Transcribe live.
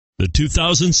The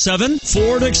 2007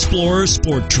 Ford Explorer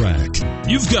Sport Trac.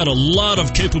 You've got a lot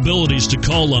of capabilities to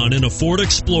call on in a Ford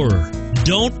Explorer.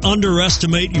 Don't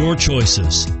underestimate your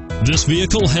choices. This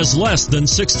vehicle has less than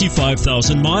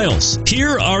 65,000 miles.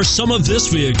 Here are some of this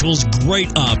vehicle's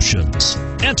great options: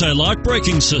 anti-lock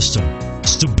braking system,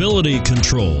 stability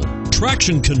control,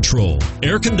 traction control,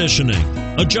 air conditioning,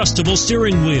 adjustable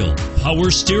steering wheel, power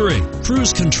steering,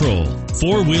 cruise control,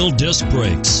 four-wheel disc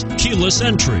brakes, keyless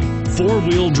entry,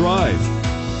 four-wheel drive.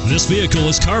 This vehicle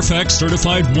is Carfax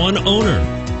certified one owner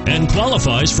and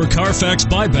qualifies for Carfax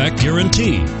buyback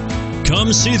guarantee.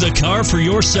 Come see the car for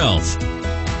yourself.